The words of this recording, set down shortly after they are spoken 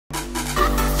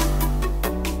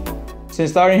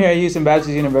Since starting here at Houston Baptist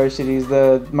University,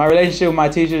 my relationship with my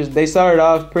teachers, they started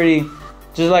off pretty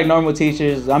just like normal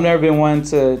teachers. I've never been one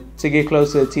to get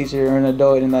close to a teacher or an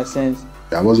adult in that sense.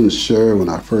 I wasn't sure when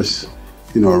I first,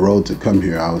 enrolled to come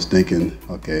here. I was thinking,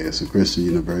 okay, it's a Christian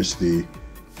university.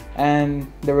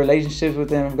 And the relationships with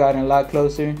them have gotten a lot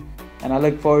closer, and I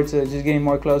look forward to just getting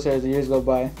more closer as the years go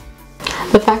by.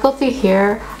 The faculty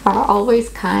here are always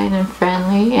kind and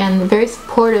friendly and very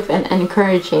supportive and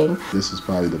encouraging. This is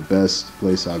probably the best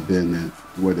place I've been at,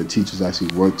 where the teachers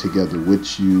actually work together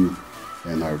with you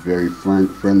and are very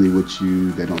friendly with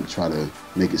you. They don't try to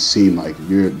make it seem like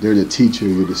they're the teacher,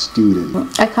 you're the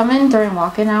student. I come in during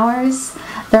walk-in hours.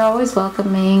 They're always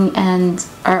welcoming and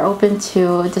are open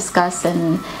to discuss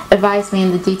and advise me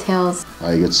in the details.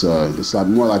 It's like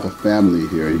more like a family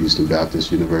here at Houston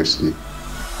Baptist University.